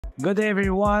Good day,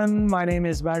 everyone. My name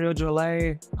is Mario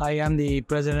Jolet. I am the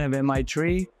president of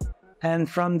MI3. And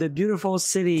from the beautiful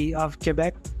city of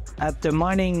Quebec at the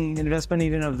Mining Investment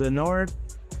Event of the North,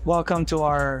 welcome to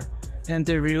our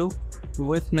interview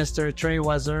with Mr. Trey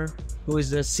Wasser, who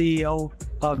is the CEO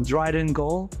of Dryden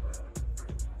Gold.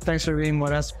 Thanks for being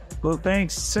with us. Well,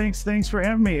 thanks for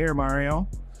having me here, Mario.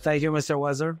 Thank you, Mr.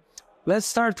 Wasser. Let's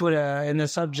start with in the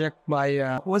subject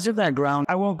by what's your background?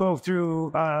 I won't go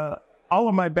through all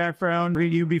of my background.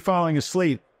 You'd be falling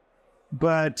asleep.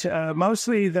 But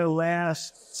mostly the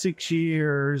last 6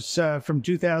 years, from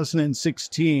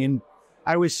 2016,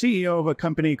 I was CEO of a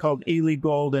company called Ely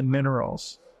Gold and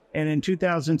Minerals. And in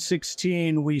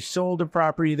 2016, we sold a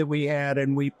property that we had,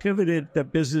 and we pivoted the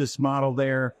business model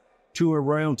there to a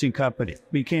royalty company.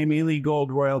 Became Ely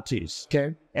Gold Royalties.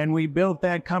 Okay. And we built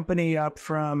that company up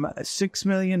from a $6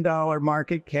 million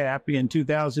market cap in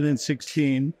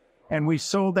 2016. And we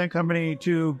sold that company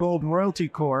to Gold Royalty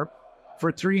Corp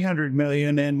for $300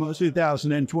 million in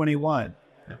 2021.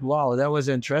 Wow, that was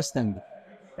interesting.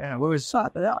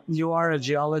 You are a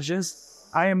geologist?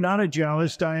 I am not a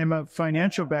geologist. I am a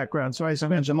financial background. So I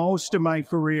spent most of my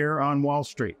career on Wall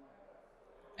Street.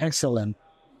 Excellent.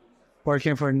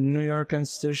 Working for a New York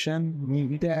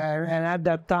institution. And at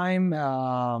that time,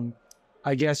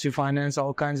 I guess you financed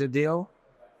all kinds of deals?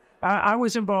 I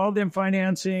was involved in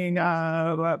financing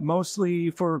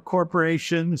mostly for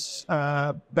corporations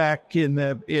back from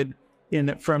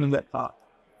the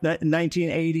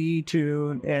 1980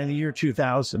 to the year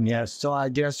 2000. Yes. So I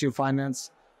guess you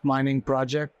financed mining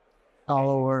project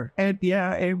all over. And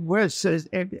yeah, it was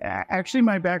actually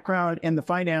my background in the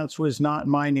finance was not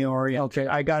mining oriented. Okay.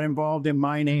 I got involved in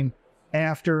mining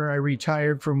after I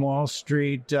retired from Wall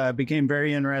Street. Became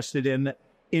very interested in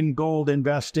gold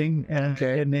investing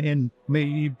in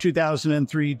maybe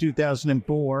 2003,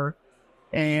 2004,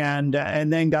 and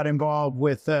then got involved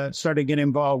with started getting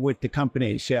involved with the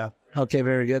companies. Yeah. Okay,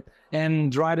 very good. And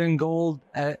Dryden Gold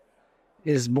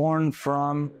is born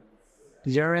from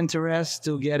your interest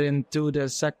to get into the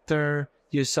sector.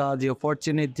 You saw the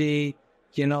opportunity,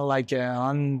 like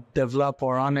undeveloped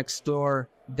or unexplored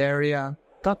area.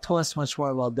 Talk to us much more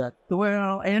about that.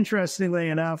 Well, interestingly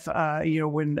enough,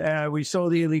 when we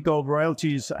sold the Ely Gold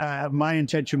Royalties, my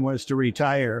intention was to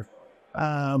retire.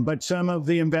 But some of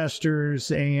the investors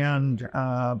and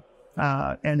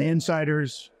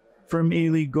insiders from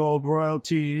Ely Gold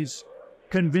Royalties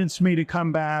convinced me to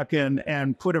come back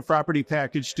and put a property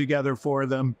package together for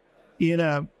them in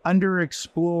a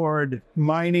underexplored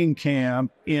mining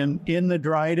camp in the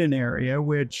Dryden area,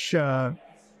 which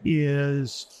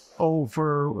is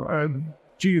over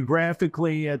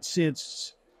geographically,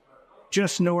 it's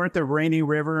just north of Rainy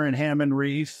River and Hammond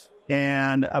Reef,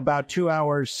 and about 2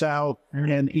 hours south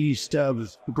and east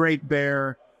of Great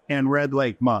Bear and Red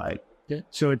Lake Mine. Yeah.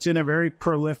 So it's in a very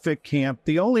prolific camp.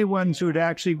 The only ones who had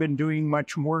actually been doing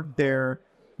much work there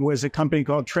was a company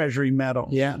called Treasury Metal.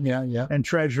 Yeah. And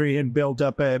Treasury had built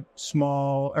up a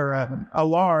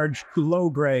large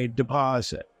low-grade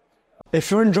deposit. If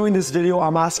you're enjoying this video,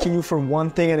 I'm asking you for one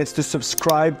thing, and it's to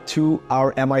subscribe to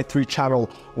our MI3 channel.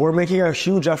 We're making a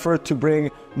huge effort to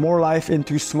bring more life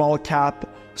into small cap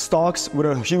stocks with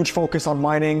a huge focus on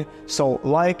mining. So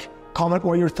comment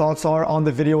what your thoughts are on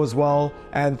the video as well.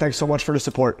 And thanks so much for the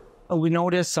support. We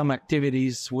noticed some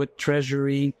activities with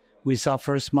Treasury. We saw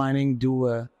First Mining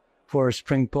do for a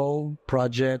Springpole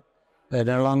project, and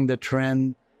along the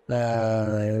trend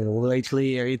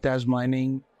lately, Heritage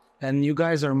Mining. And you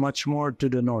guys are much more to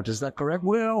the north. Is that correct?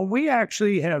 Well, we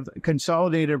actually have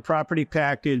consolidated a property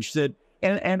package that,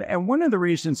 and one of the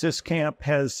reasons this camp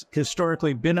has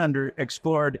historically been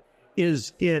underexplored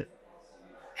is it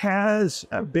has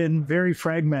been very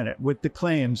fragmented with the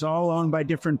claims, all owned by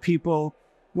different people.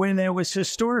 When it was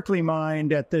historically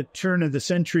mined at the turn of the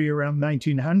century around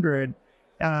 1900,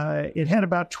 it had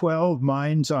about 12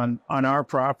 mines on our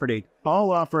property, all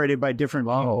operated by different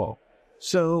people.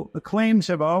 So the claims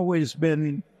have always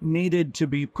been needed to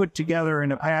be put together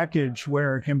in a package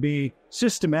where it can be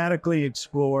systematically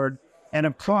explored and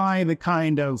apply the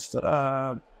kind of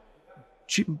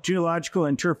geological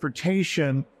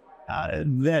interpretation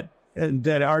that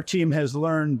our team has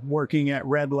learned working at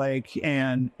Red Lake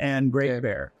and Great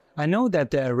Bear. I know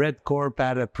that Red Corp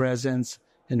had a presence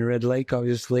in Red Lake,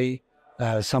 obviously.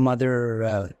 Some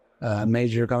other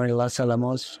major company, Los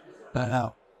Alamos.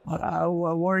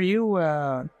 Were you,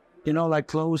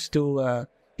 close to,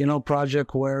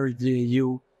 project where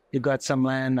you got some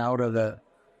land out of the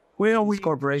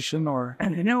corporation, or?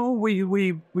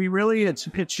 We really, it's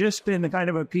just been kind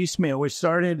of a piecemeal.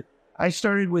 I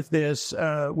started with this,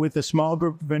 with a small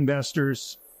group of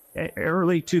investors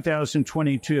early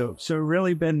 2022. So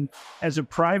really been, as a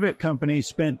private company,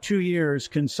 spent 2 years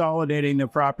consolidating the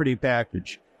property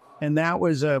package. And that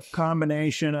was a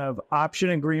combination of option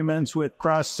agreements with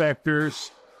cross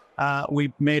sectors.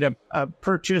 We made a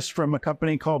purchase from a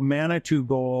company called Manitou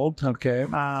Gold. Okay.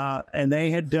 And they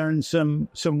had done some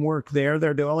work there.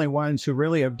 They're the only ones who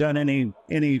really have done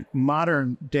any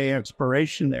modern day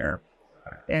exploration there.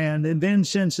 And then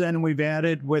since then, we've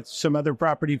added with some other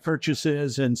property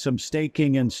purchases and some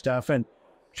staking and stuff. And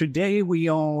today we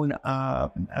own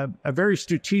a very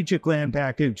strategic land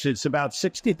package. It's about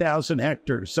 60,000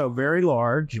 hectares, so very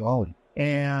large. Wow.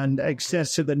 And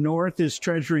access to the north is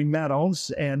Treasury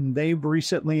Metals. And they've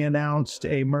recently announced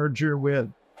a merger with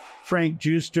Frank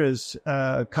Justra's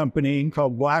company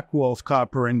called Black Wolf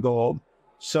Copper and Gold.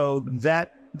 So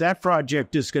that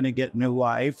project is going to get new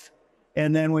life.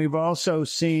 And then we've also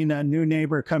seen a new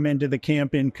neighbor come into the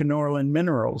camp in Kenorland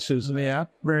Minerals, who's a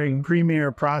very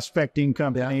premier prospecting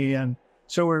company. And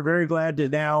so we're very glad to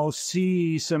now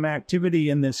see some activity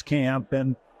in this camp.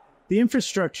 And the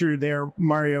infrastructure there,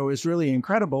 Mario, is really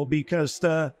incredible because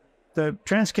the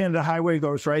Trans-Canada Highway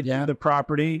goes right through the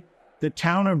property. The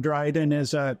town of Dryden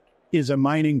is a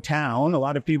mining town. A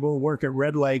lot of people who work at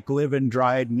Red Lake live in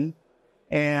Dryden.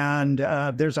 And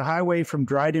there's a highway from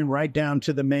Dryden right down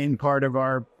to the main part of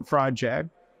our project.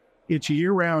 It's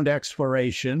year-round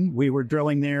exploration. We were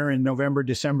drilling there in November,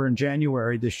 December, and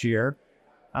January this year.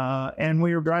 And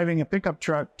we were driving a pickup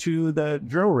truck to the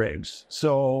drill rigs.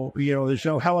 So, there's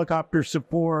no helicopter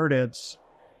support. It's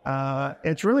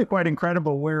really quite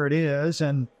incredible where it is.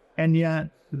 And yet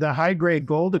the high-grade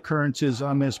gold occurrences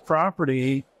on this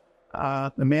property,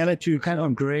 the Manitou kind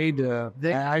of grade.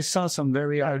 I saw some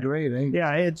very high grade.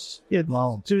 Yeah, it's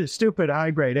stupid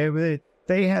high grade.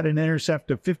 They had an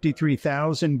intercept of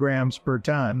 53,000 grams per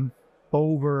ton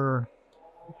over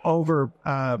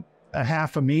a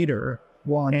half a meter.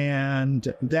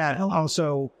 And that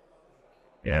also,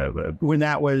 when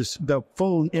that was, the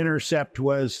full intercept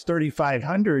was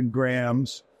 3,500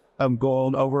 grams of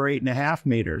gold over 8.5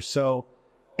 meters. So,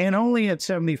 and only at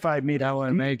 75 meters. That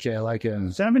would make it like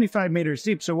a 75 meters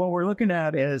deep. So what we're looking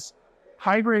at is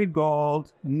high-grade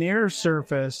gold near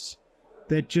surface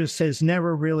that just has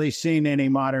never really seen any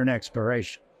modern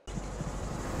exploration.